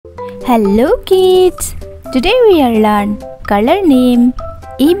Hello kids! Today we are learn color name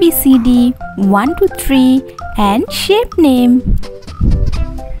ABCD 1 to 3 and shape name.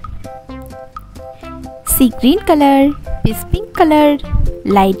 Sea green color, peach pink color,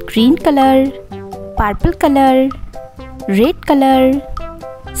 light green color, purple color, red color,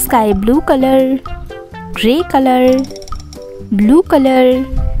 sky blue color, grey color, blue color,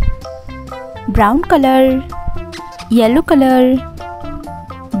 brown color, yellow color,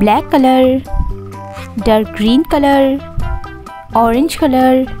 black color, dark green color, orange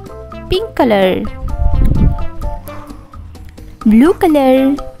color, pink color. Blue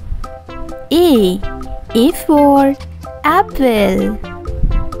color. A for apple.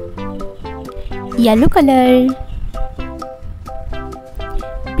 Yellow color.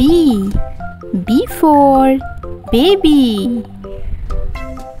 B for baby.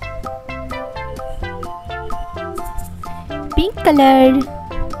 Pink color.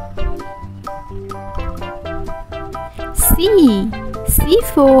 C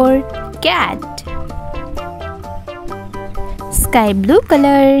for cat. Sky blue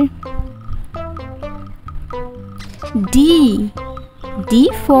color. D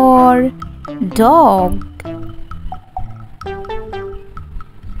for dog.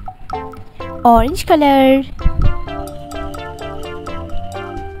 Orange color.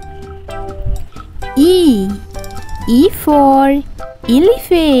 E for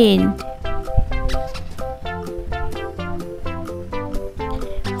elephant.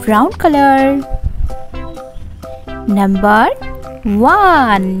 Brown color. Number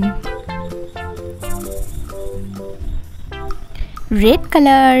 1. Red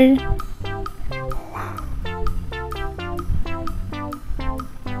color.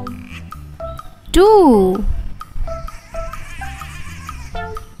 Two.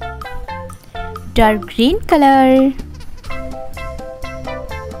 Dark green color.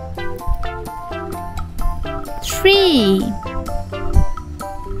 3.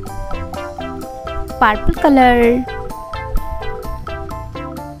 Purple color.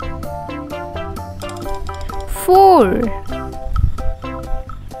 4.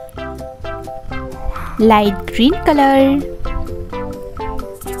 Light green color.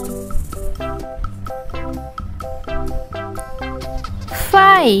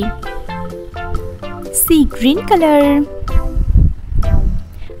 5. Sea green color.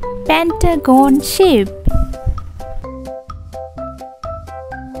 Pentagon shape.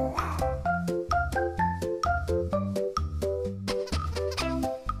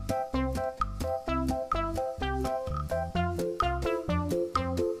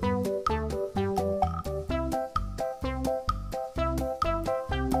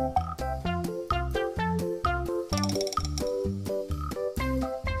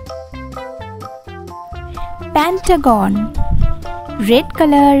 Pentagon. Red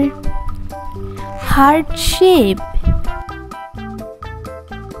color. Heart shape.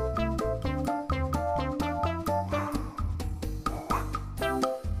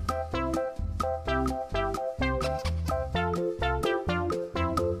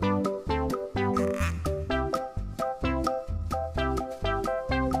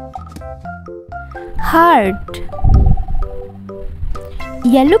 Heart.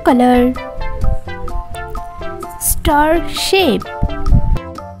 Yellow color. Star shape.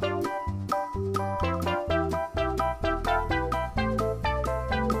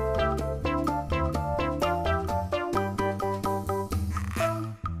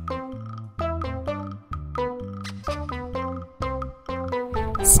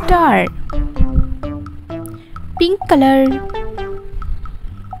 Star. Pink color.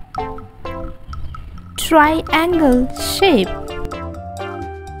 Triangle shape.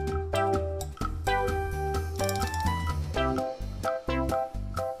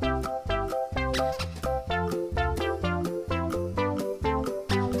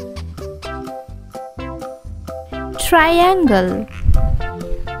 Triangle.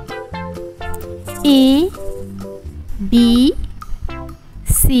 A B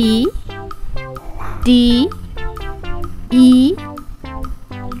C D E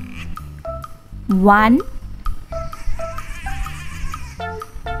 1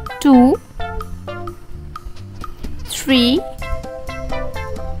 2 3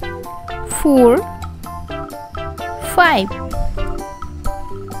 4 5.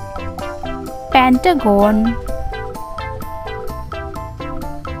 Pentagon.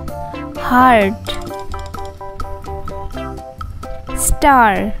 Heart.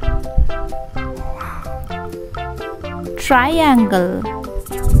 Star. Triangle.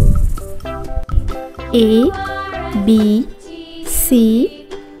 A B C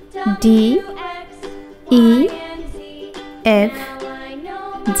D E F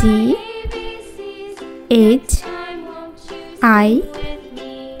G H I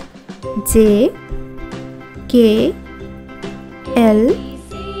J K L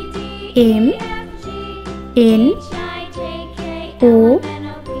M N O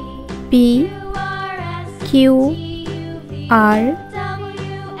P Q R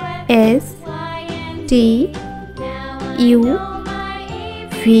S T U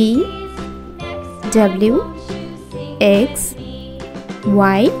V W X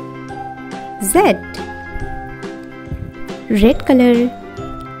Y Z. Red color.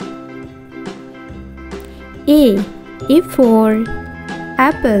 A for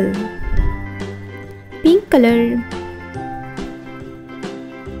apple. Pink color.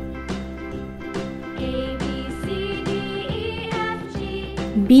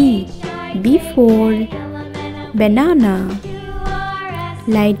 B for banana.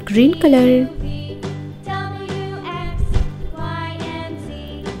 Light green color.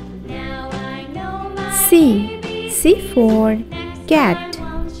 C for cat.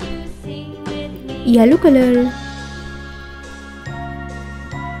 Yellow color.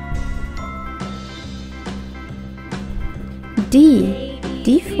 D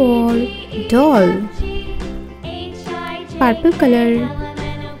for doll. Purple color.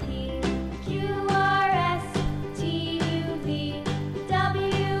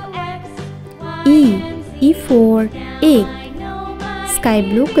 E for egg. Sky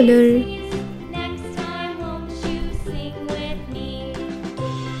blue color.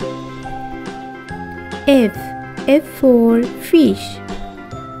 F for fish.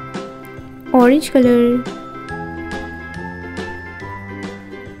 Orange color.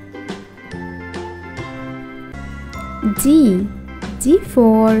 G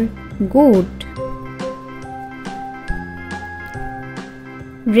for goat.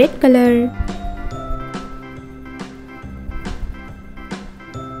 Red color.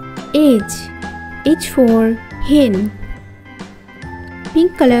 H for hen.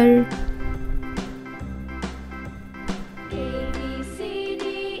 Pink color.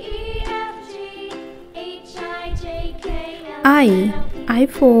 I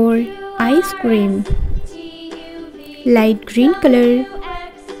for ice cream. Light green color.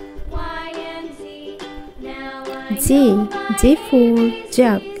 J for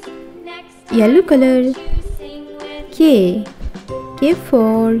jug. Yellow color. K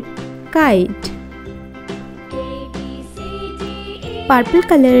for kite. Purple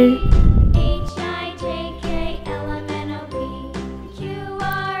color.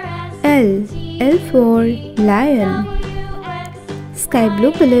 L for lion. Sky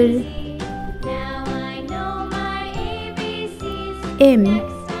blue color. M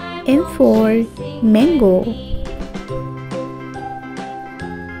for mango.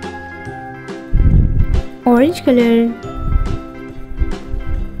 Orange color.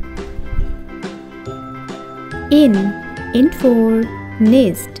 N for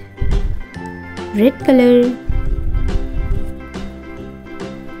nest. Red color.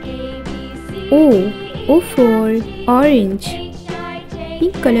 O for orange.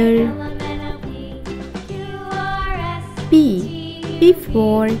 Pink color. P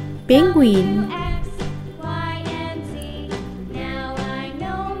for penguin.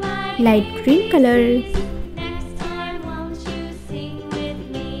 Light green color.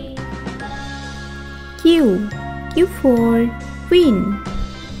 Q for queen.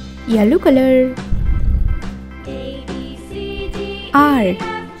 Yellow color.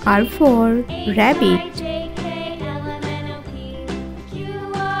 R for rabbit.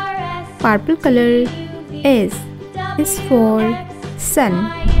 Purple color. S for sun.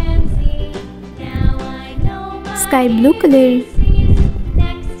 Sky blue color.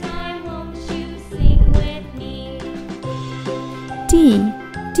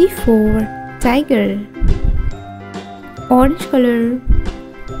 T for tiger. Orange color.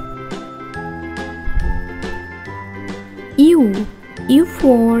 U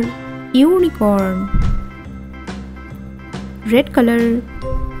for unicorn. Red color.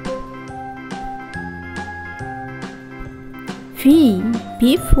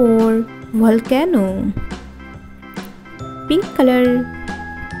 V for volcano. Pink color.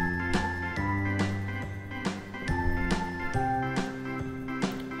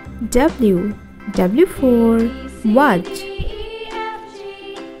 W for watch.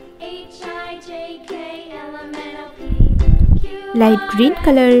 Light green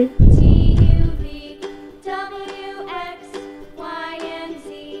color.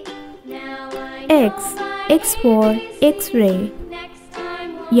 X for X-ray.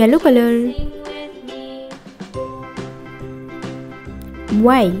 Yellow color.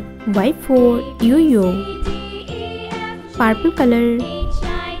 Y for yo-yo. Purple color.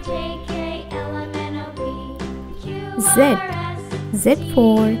 Z. Z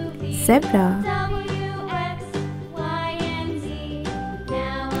for zebra.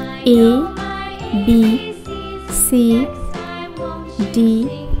 A, B, C, D,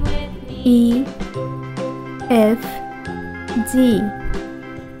 E, F, G,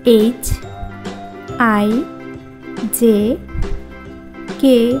 H, I, J,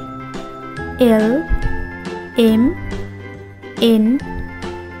 K, L, M, N,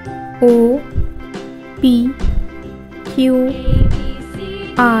 O, P, Q,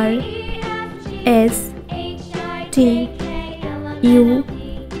 R, S, T, U,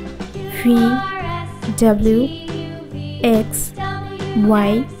 V, W, X,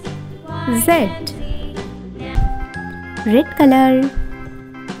 Y, Z. Red color,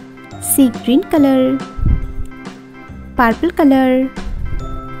 sea green color, purple color,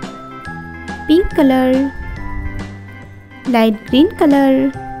 pink color, light green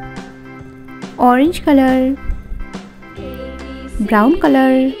color, orange color, brown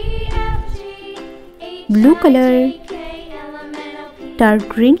color, blue color, dark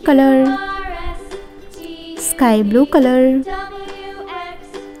green color, sky blue color,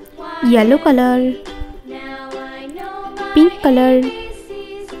 yellow color, pink color,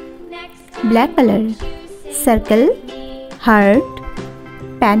 black color, circle, heart,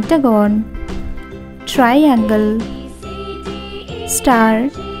 pentagon, triangle, star,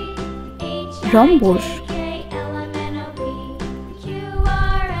 rhombus.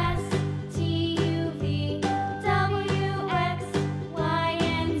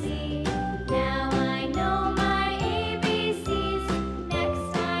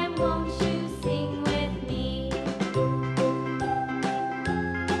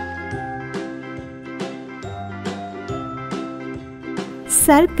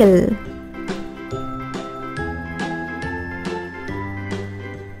 Circle,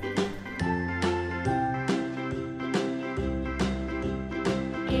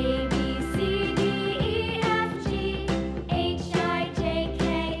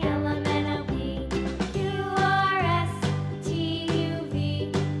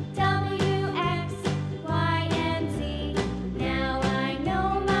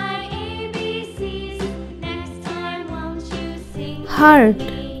 heart,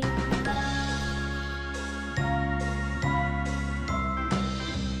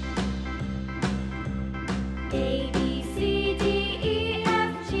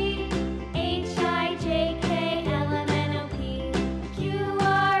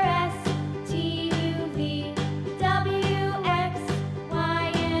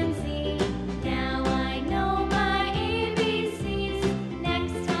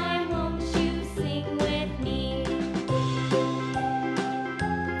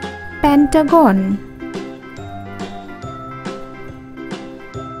 pentagon,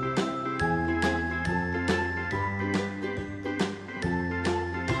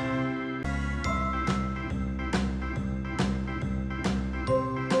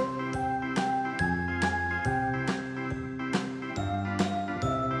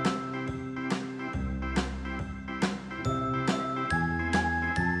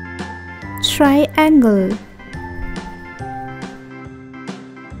 triangle,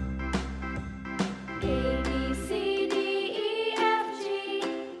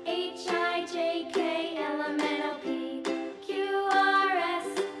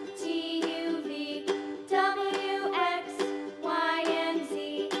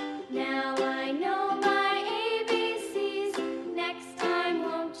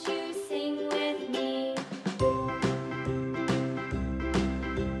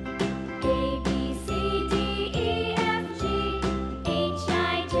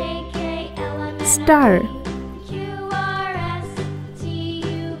 star,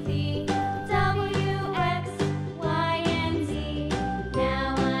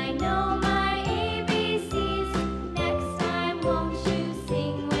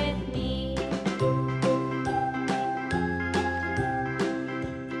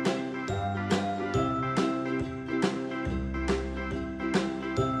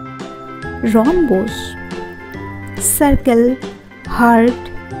 rhombus, circle, heart,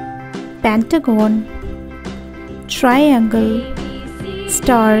 pentagon, triangle,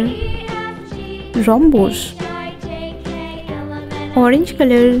 star, rhombus, orange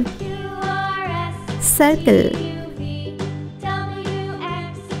color, circle,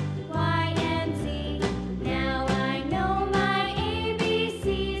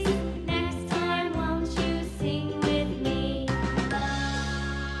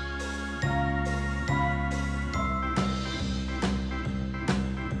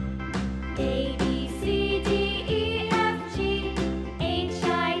 A, B, C, D, E, F, G, H,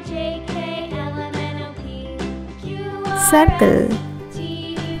 I, J, K, L, M, N, O, P, Q, circle.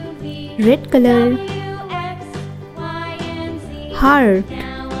 Red color, heart.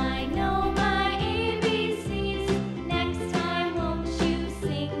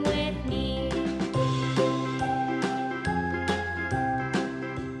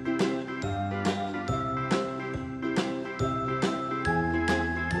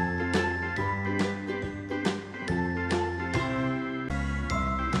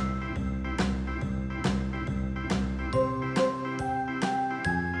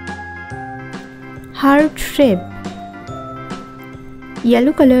 Heart shape.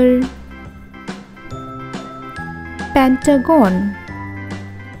 Yellow color, pentagon.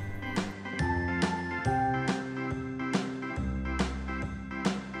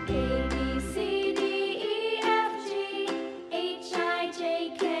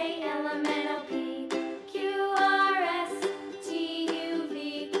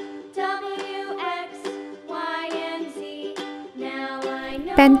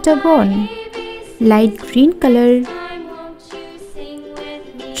 Pentagon. Light green color,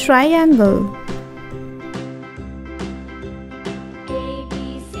 triangle.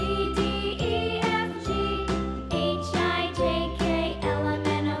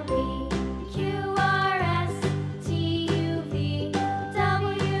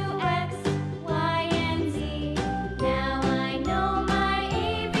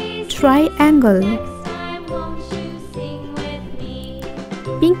 Triangle.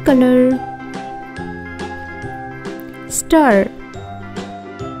 Pink color, star.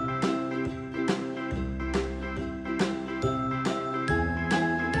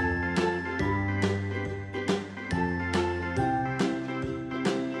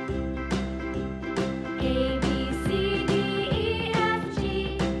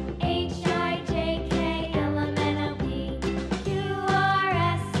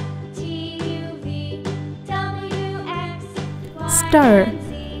 Star.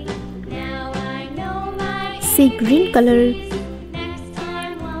 Sea green color,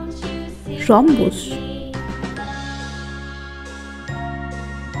 rhombus.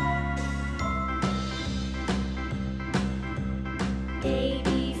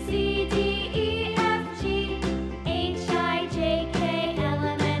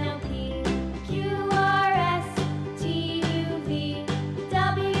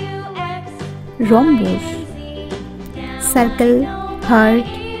 Rhombus. Circle, heart,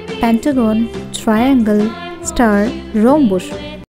 pentagon, triangle, star, rhombus.